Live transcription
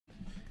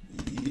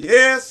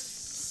Yes,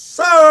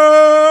 sir.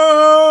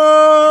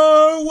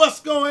 What's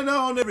going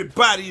on,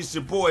 everybody? It's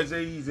your boy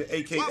Jay-Z,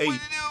 aka. What would you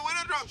do with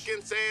a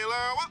drunken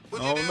sailor? What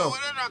would you do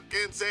with a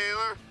drunken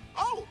sailor?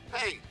 Oh,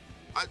 hey,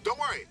 don't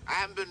worry. I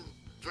haven't been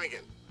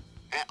drinking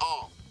at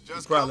all.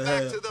 Just come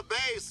back to the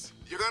base.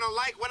 You're gonna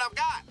like what I've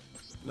got.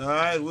 All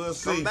right, we'll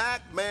see. Come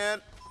back, man.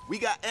 We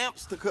got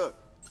amps to cook.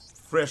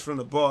 Fresh from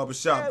the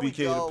barbershop,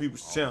 BK the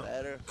People's Champ,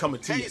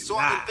 coming to you so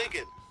live. I've been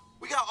thinking.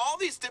 We got all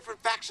these different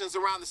factions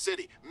around the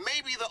city.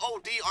 Maybe the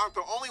OD aren't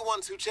the only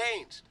ones who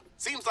changed.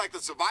 Seems like the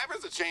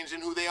survivors are changing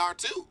who they are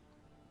too.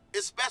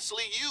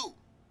 Especially you.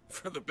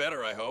 For the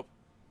better, I hope.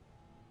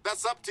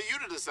 That's up to you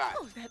to decide.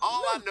 Oh,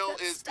 all I know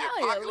is the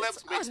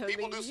apocalypse makes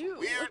people do some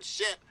weird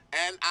shit,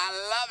 and I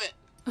love it.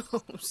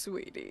 Oh,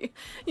 sweetie,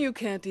 you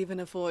can't even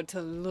afford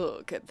to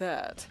look at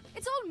that.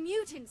 It's all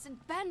mutants and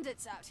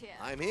bandits out here.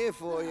 I'm here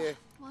for you.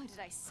 Why did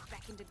I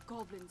spec into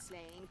goblin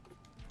slaying?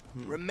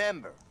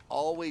 Remember,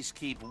 always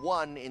keep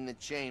one in the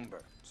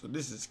chamber. So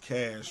this is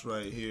cash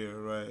right here,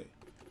 right?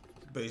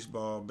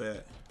 Baseball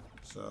bat.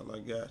 That's all I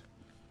got.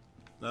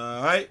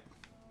 All right.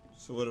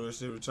 So what do I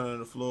say? Return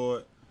to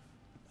Floyd.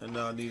 And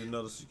now I need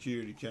another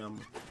security camera.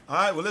 All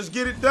right, well, let's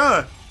get it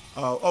done.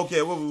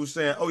 Okay, what we were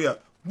saying? Oh, yeah.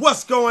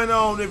 What's going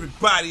on,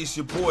 everybody? It's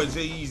your boy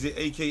Jay-Z,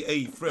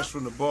 a.k.a. Fresh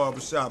from the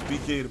Barbershop,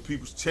 BK the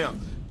People's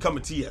Champ,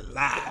 coming to you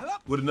live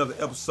with another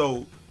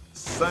episode,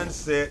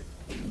 Sunset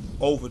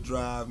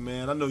Overdrive,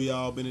 man. I know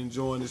y'all been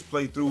enjoying this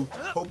playthrough.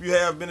 Hope you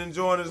have been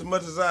enjoying it as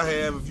much as I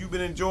have. If you've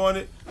been enjoying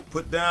it,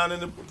 put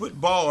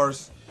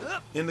bars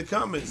in the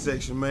comment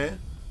section, man.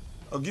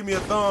 Or give me a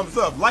thumbs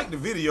up. Like the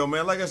video,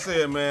 man. Like I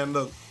said, man,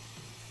 look,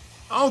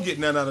 I don't get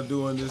nothing out of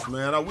doing this,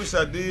 man. I wish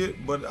I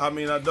did, but I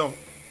mean, I don't.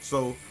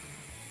 So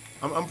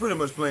I'm pretty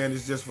much playing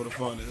this just for the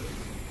fun of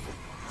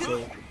it.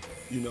 So,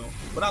 you know.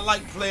 But I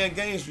like playing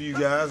games for you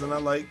guys, and I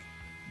like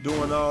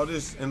doing all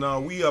this.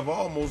 And we have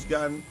almost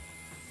gotten,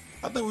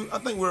 I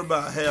think we're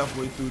about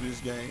halfway through this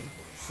game.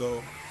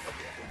 So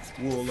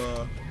we'll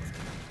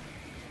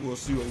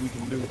see what we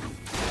can do.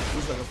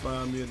 Wish I could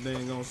find me a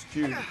dang on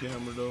security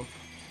camera though.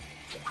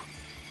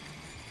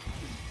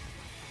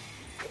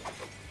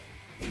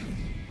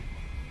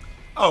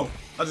 Oh,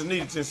 I just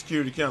needed 10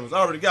 security cameras. I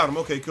already got them.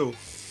 Okay, cool.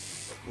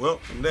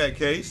 Well, in that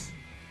case,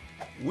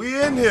 we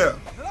in here.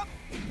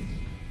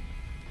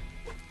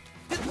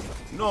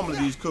 Normally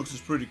these cooks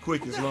is pretty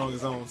quick as long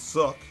as I don't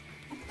suck.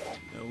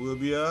 And we'll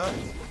be alright.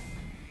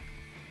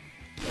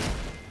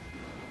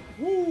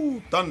 Woo,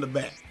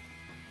 Thunderback.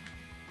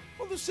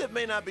 Well, the ship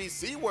may not be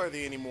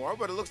seaworthy anymore,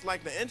 but it looks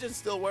like the engine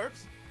still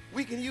works.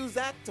 We can use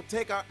that to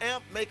take our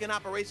amp making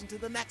operation to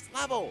the next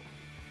level.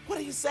 What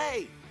do you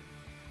say?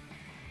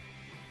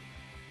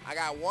 I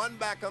got one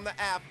back on the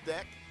aft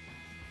deck.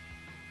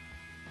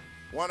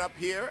 One up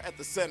here at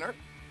the center.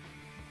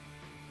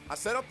 I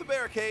set up the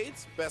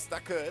barricades best I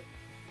could.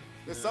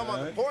 There's some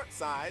on the port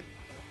side.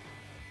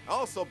 I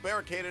also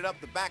barricaded up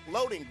the back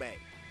loading bay.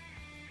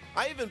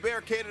 I even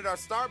barricaded our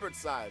starboard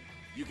side.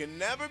 You can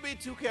never be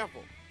too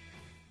careful.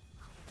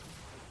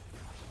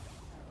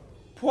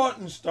 Port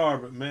and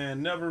starboard,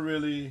 man. Never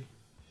really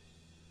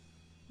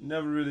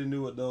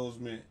knew what those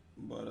meant.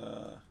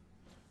 But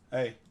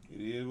hey,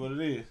 it is what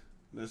it is.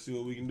 Let's see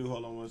what we can do.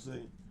 Hold on one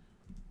second.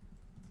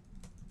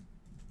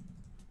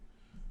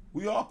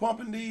 We are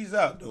pumping these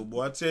out, though,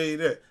 boy. I tell you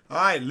that. All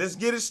right, let's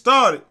get it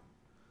started.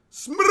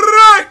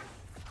 Smite!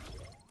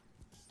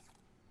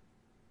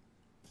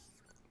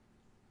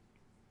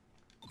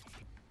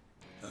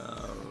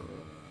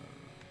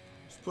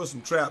 Let's put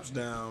some traps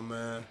down,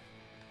 man.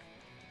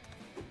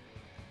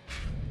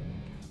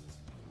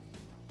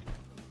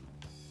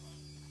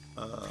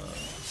 There we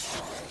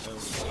go.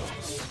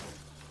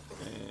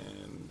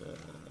 And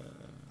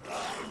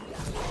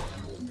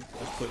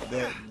let's put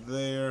that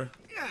there.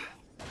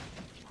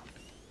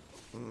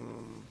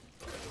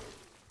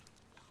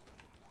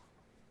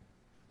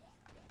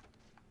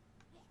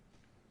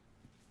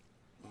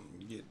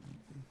 Get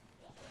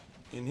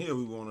in here.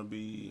 We want to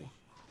be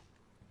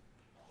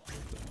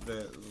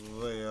that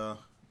there.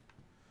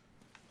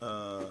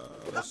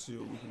 Let's see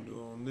what we can do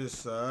on this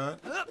side.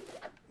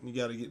 You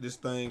got to get this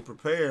thing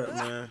prepared,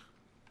 man.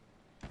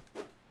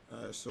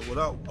 All right. So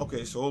without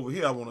so over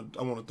here, I want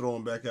to throw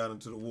them back out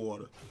into the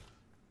water.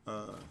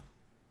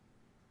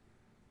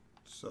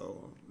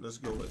 So let's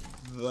go with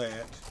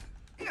that.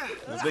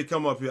 If they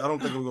come up here, I don't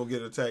think we're gonna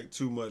get attacked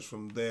too much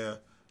from there.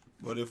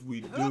 But if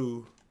we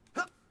do,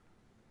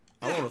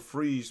 I want to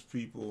freeze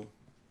people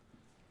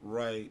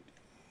right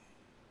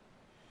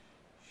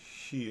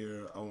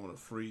here. I want to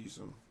freeze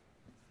them.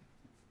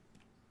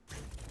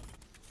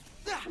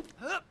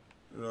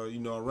 You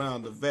know,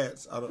 around the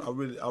vats. I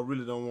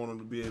really don't want them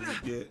to be able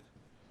to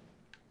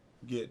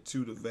get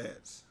to the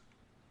vats.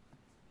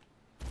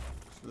 So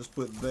let's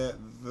put that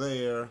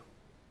there.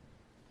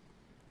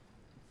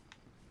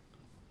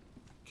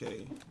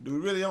 Okay. Do we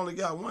really only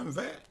got one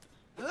vat?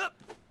 I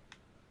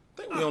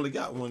think we only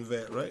got one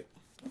vat, right?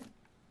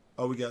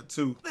 Oh, we got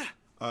two.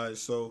 All right,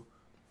 so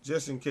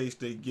just in case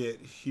they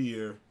get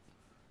here,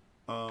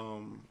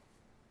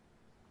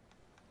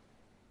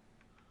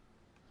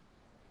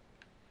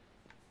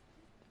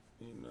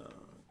 mean,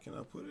 can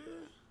I put it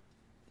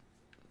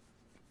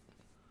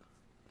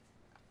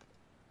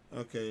in?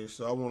 Okay,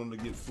 so I want him to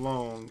get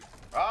flung.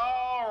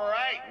 All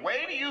right,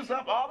 way to use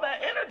up all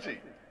that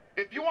energy.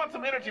 If you want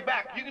some energy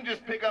back, you can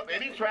just pick up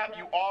any trap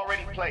you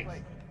already placed.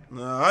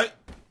 All right.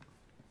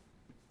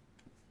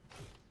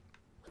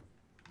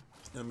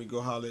 Let me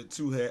go holler at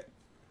h.a.t.r.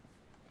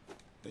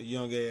 That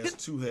young ass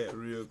h.a.t.r.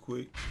 real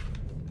quick.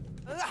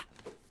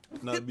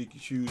 Not to be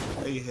confused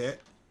with a.h.a.t.r.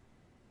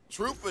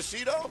 True,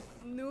 Bushido?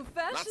 New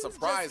fashions. Not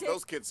surprised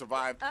those kids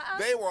survived.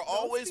 They were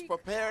always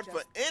prepared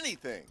for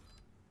anything.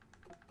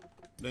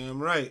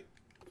 Damn right.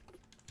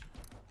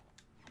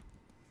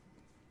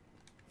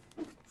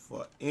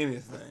 For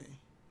anything.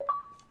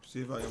 See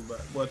if I can buy.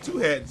 Well,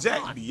 h.a.t.r.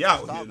 Jack be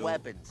out here though.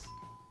 Weapons.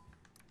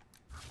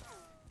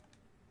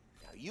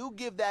 Now you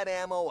give that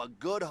ammo a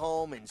good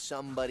home in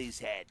somebody's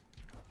head.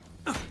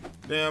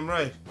 Damn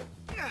right.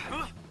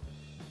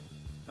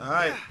 All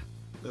right,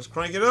 let's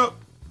crank it up.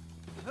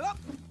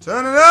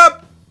 Turn it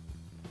up.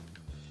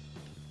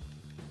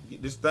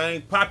 Get this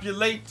thing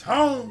populate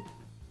tone.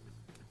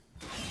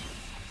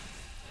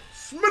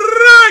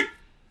 Smack!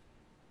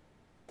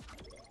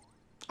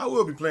 I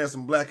will be playing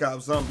some Black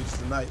Ops Zombies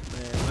tonight,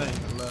 man. I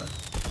ain't gonna lie.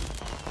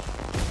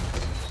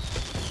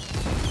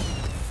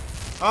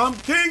 I'm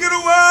king of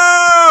the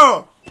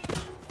world!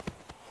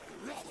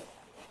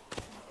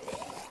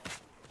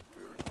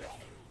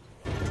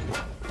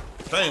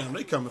 Damn,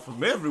 they coming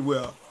from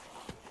everywhere.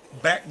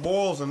 Back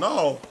balls and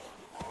all.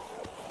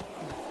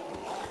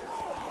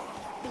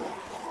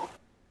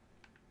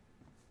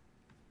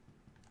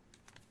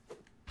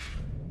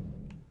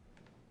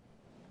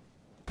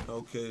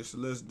 Okay, so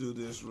let's do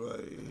this right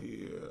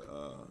here.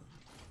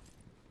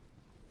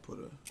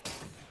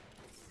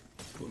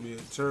 Put me a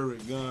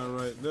turret gun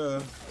right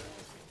there.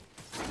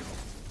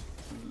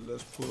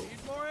 Let's put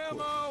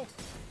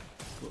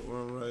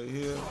one right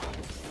here.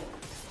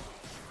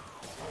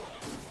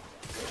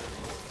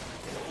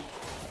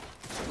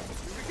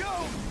 Here we go.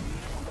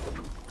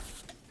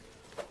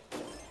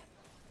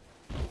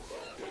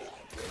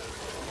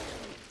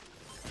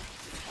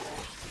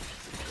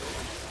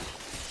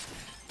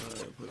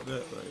 Put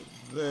that right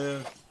there.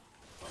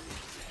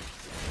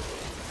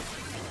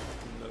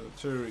 Another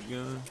turret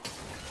gun.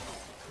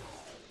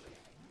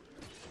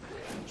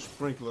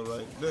 Sprinkler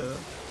right there.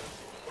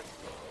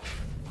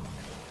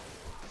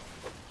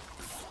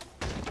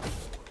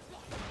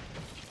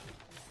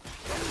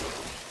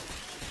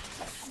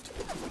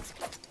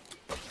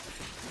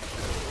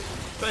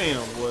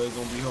 Damn, boy, it's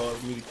gonna be hard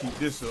for me to keep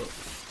this up.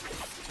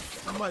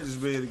 I might just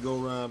be able to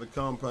go around the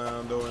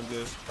compound though and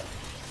just.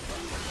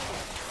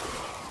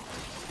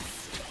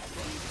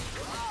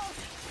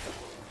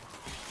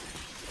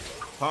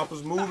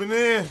 Papa's moving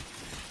in.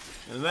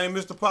 And it ain't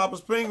Mr.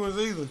 Papa's Penguins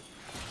either.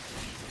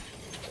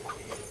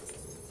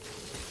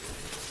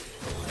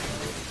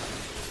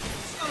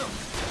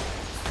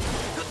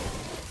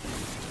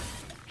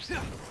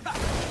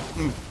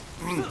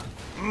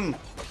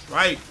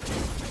 Right.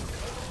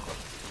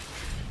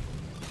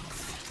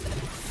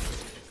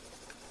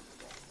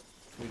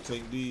 Let me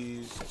take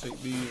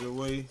these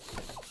away.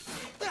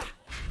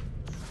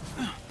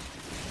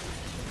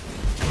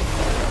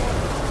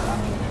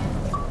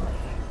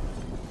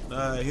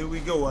 Alright, here we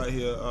go out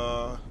here.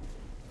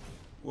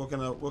 What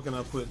can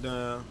I put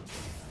down?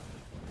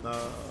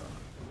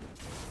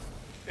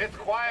 It's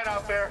quiet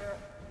out there.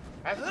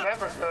 That's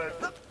never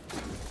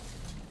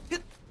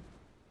good.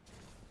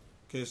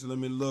 Okay, so let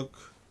me look.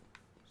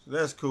 So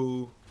that's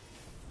cool.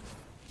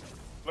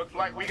 Looks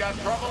like we got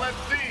trouble at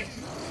sea.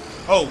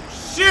 Oh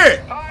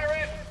shit!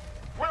 Pirates,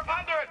 we're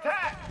under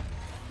attack.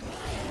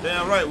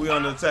 Damn right we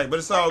under attack, but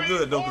it's all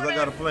good though, cause I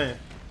got a plan.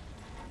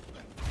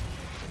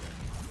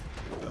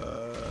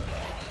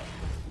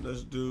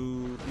 Let's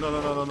do no.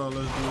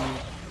 Let's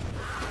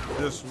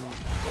do this one.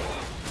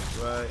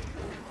 Right.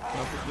 Can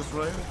I put this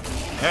right here?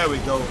 There we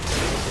go.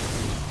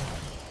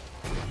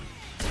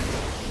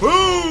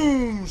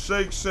 Boom!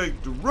 Shake,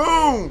 shake the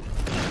room.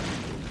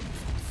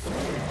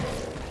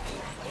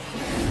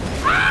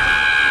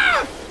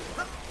 Ah!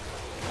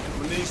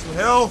 I'm gonna need some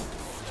health.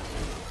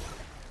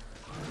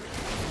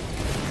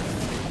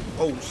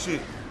 Oh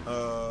shit.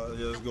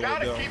 Yeah, let's go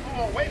Gotta with keep them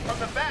away from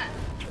the bat.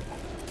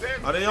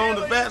 Are they on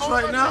the bats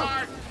right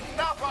now?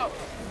 Stop them.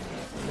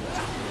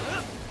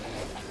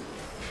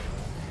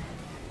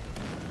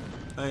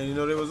 Hey, you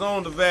know they was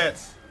on the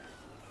vats.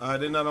 Alright,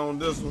 they're not on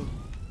this one.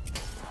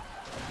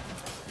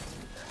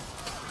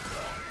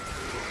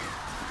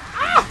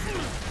 Ah!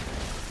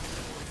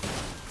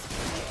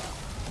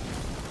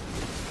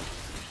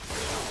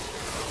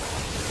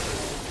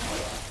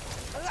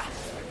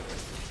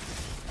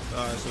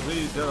 Alright, so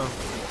these that'll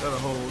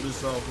hold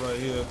this off right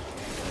here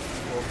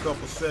for a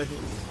couple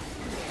seconds.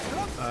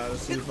 Alright,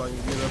 let's see if I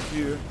can get up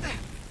here.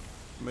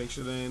 Make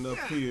sure they ain't up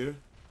here.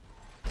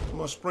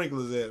 Where my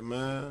sprinklers at,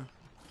 man?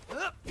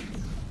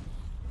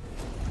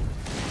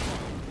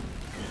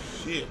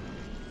 Shit.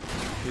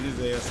 Get his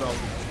ass off.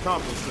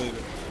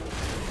 Compensator.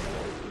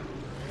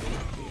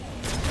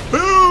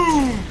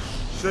 Boom!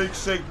 Shake,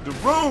 shake the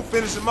room.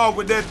 Finish him off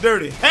with that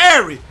dirty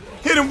Harry.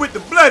 Hit him with the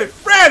Bloody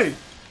Freddy.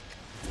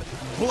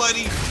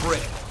 Bloody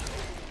Freddy.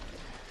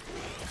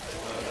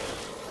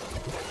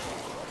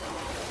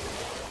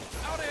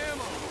 Out of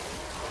ammo.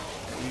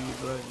 These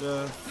right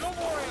there. No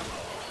more ammo.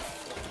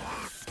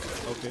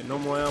 Okay, no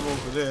more ammo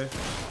for that.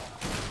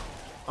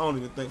 I don't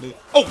even think they.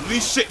 Oh,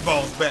 these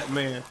shitballs,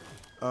 Batman.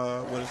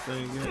 What is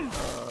thing again?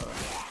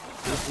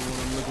 This is what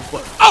I'm looking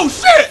for. Oh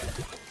shit!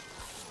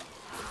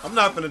 I'm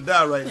not gonna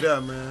die right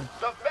there, man.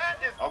 The fat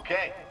is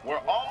okay. We're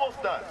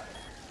almost done.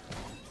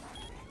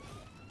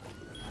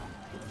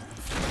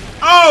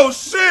 Oh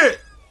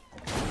shit!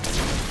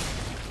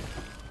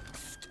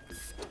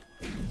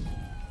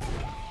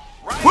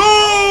 Right.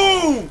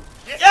 Boom!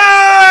 Yes!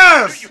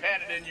 Yes! You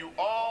had it in you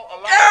all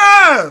along.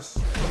 Yes!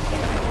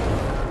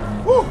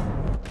 Woo!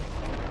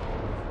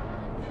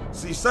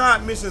 See,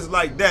 side missions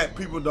like that,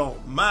 people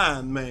don't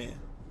mind, man.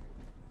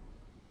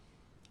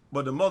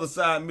 But the mother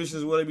side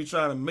missions where they be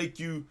trying to make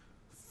you,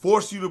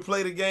 force you to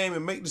play the game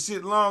and make the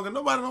shit longer,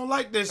 nobody don't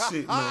like that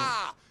shit, man.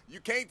 You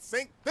can't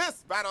sink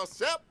this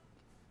battleship.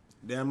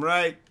 Damn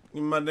right.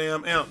 Give me my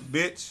damn amp,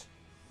 bitch.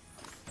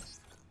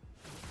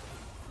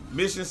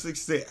 Mission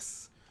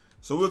success.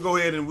 So we'll go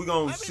ahead and we're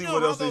going to see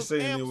what else they say,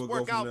 and then we'll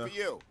go from there. For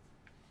you.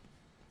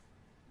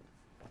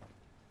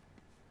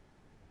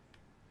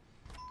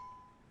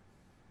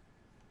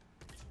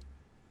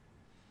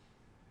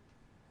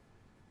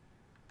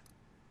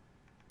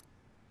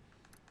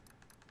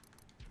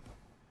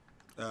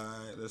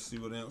 Alright, let's see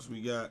what else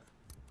we got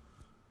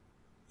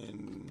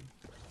in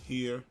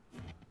here.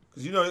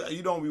 Because, you know,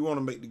 you don't be want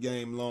to make the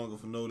game longer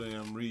for no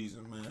damn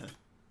reason, man.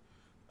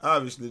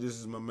 Obviously, this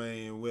is my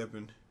main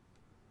weapon.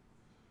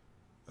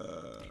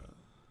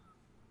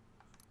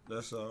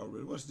 That's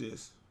already. What's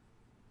this?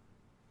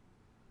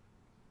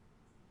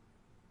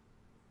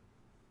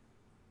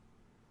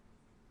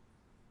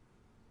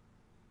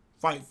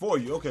 Fight for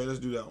you. Okay, let's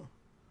do that one.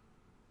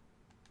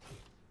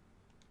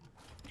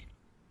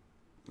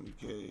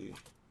 Okay.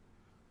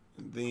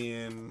 And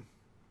then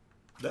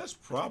that's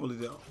probably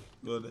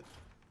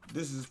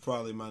this is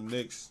probably my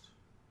next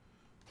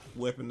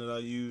weapon that I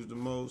use the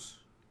most.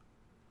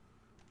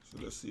 So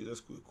let's see,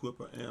 let's equip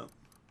an amp.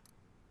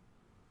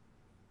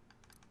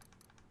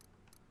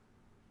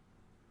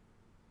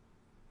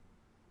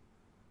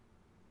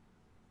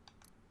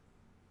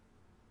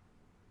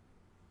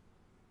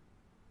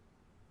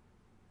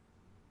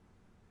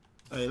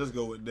 Hey, let's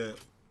go with that.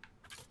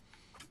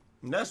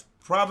 And that's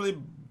probably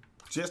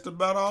just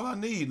about all I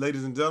need,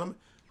 ladies and gentlemen.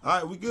 All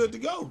right, we good to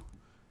go.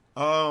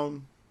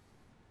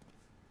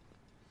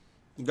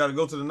 You got to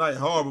go to the night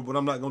harbor, but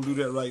I'm not going to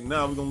do that right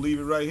now. We're going to leave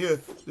it right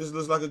here. This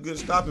looks like a good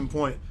stopping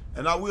point.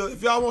 And I will,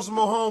 if y'all want some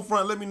more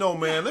Homefront, let me know,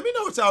 man. Let me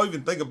know what y'all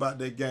even think about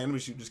that game. Let me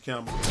shoot this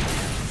camera.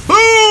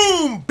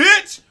 Boom,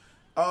 bitch!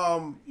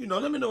 You know,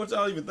 let me know what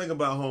y'all even think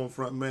about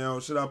Homefront,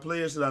 man. Should I play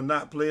it? Should I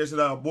not play it? Should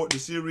I abort the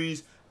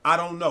series? I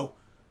don't know.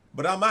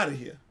 But I'm out of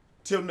here.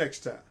 Till next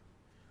time.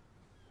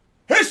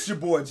 It's your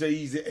boy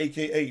J-Easy,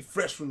 a.k.a.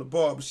 Fresh from the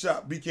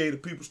Barbershop, BK the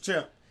People's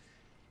Champ.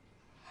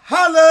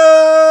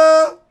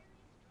 Holla!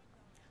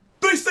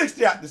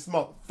 360 out this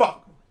motherfucker.